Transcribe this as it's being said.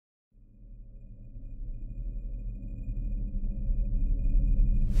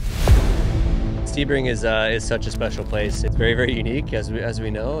Sebring is such a special place. It's very, very unique, as we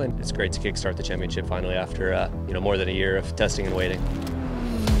know, and it's great to kickstart the championship finally after more than a year of testing and waiting.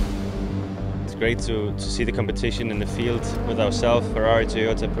 It's great to see the competition in the field with ourselves, Ferrari,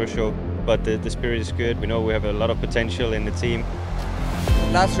 Toyota, Porsche, but the spirit is good. We know we have a lot of potential in the team.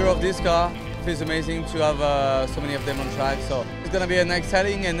 Last year of this car feels amazing to have so many of them on track, so it's going to be an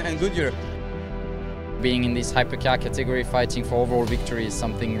exciting and good year. Being in this hypercar category, fighting for overall victory is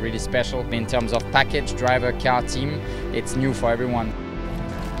something really special. In terms of package, driver, car, team, it's new for everyone.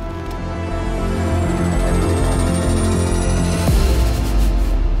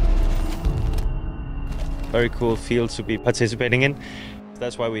 Very cool field to be participating in.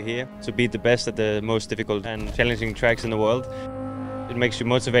 That's why we're here, to beat the best at the most difficult and challenging tracks in the world. It makes you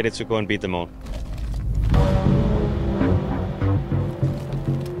motivated to go and beat them all.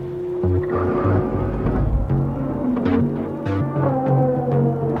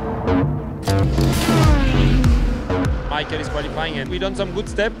 Michael is qualifying and we've done some good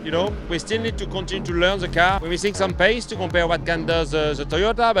steps, you know. We still need to continue to learn the car. We're missing some pace to compare what can does the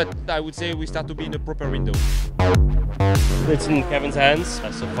Toyota, but I would say we start to be in the proper window. It's in Kévin's hands.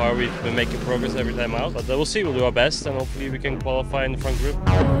 So far we've been making progress every time out, but we'll see, we'll do our best and hopefully we can qualify in the front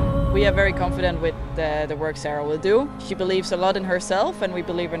group. We are very confident with the work Sarah will do. She believes a lot in herself and we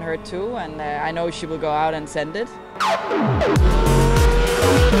believe in her too, and I know she will go out and send it.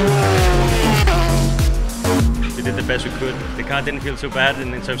 We did the best we could. The car didn't feel too bad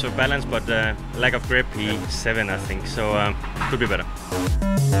in terms of balance, but lack of grip, P7 I think, so could be better.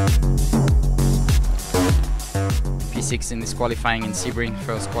 P6 in this qualifying in Sebring,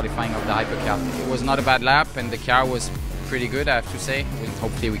 first qualifying of the hypercar. It was not a bad lap and the car was pretty good, I have to say.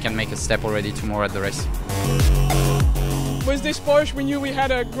 Hopefully we can make a step already tomorrow at the race. With this Porsche, we knew we had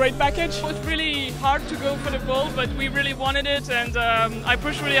a great package. It was really hard to go for the pole, but we really wanted it, and I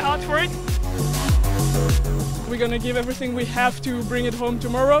pushed really hard for it. We're going to give everything we have to bring it home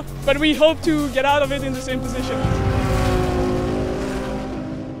tomorrow, but we hope to get out of it in the same position.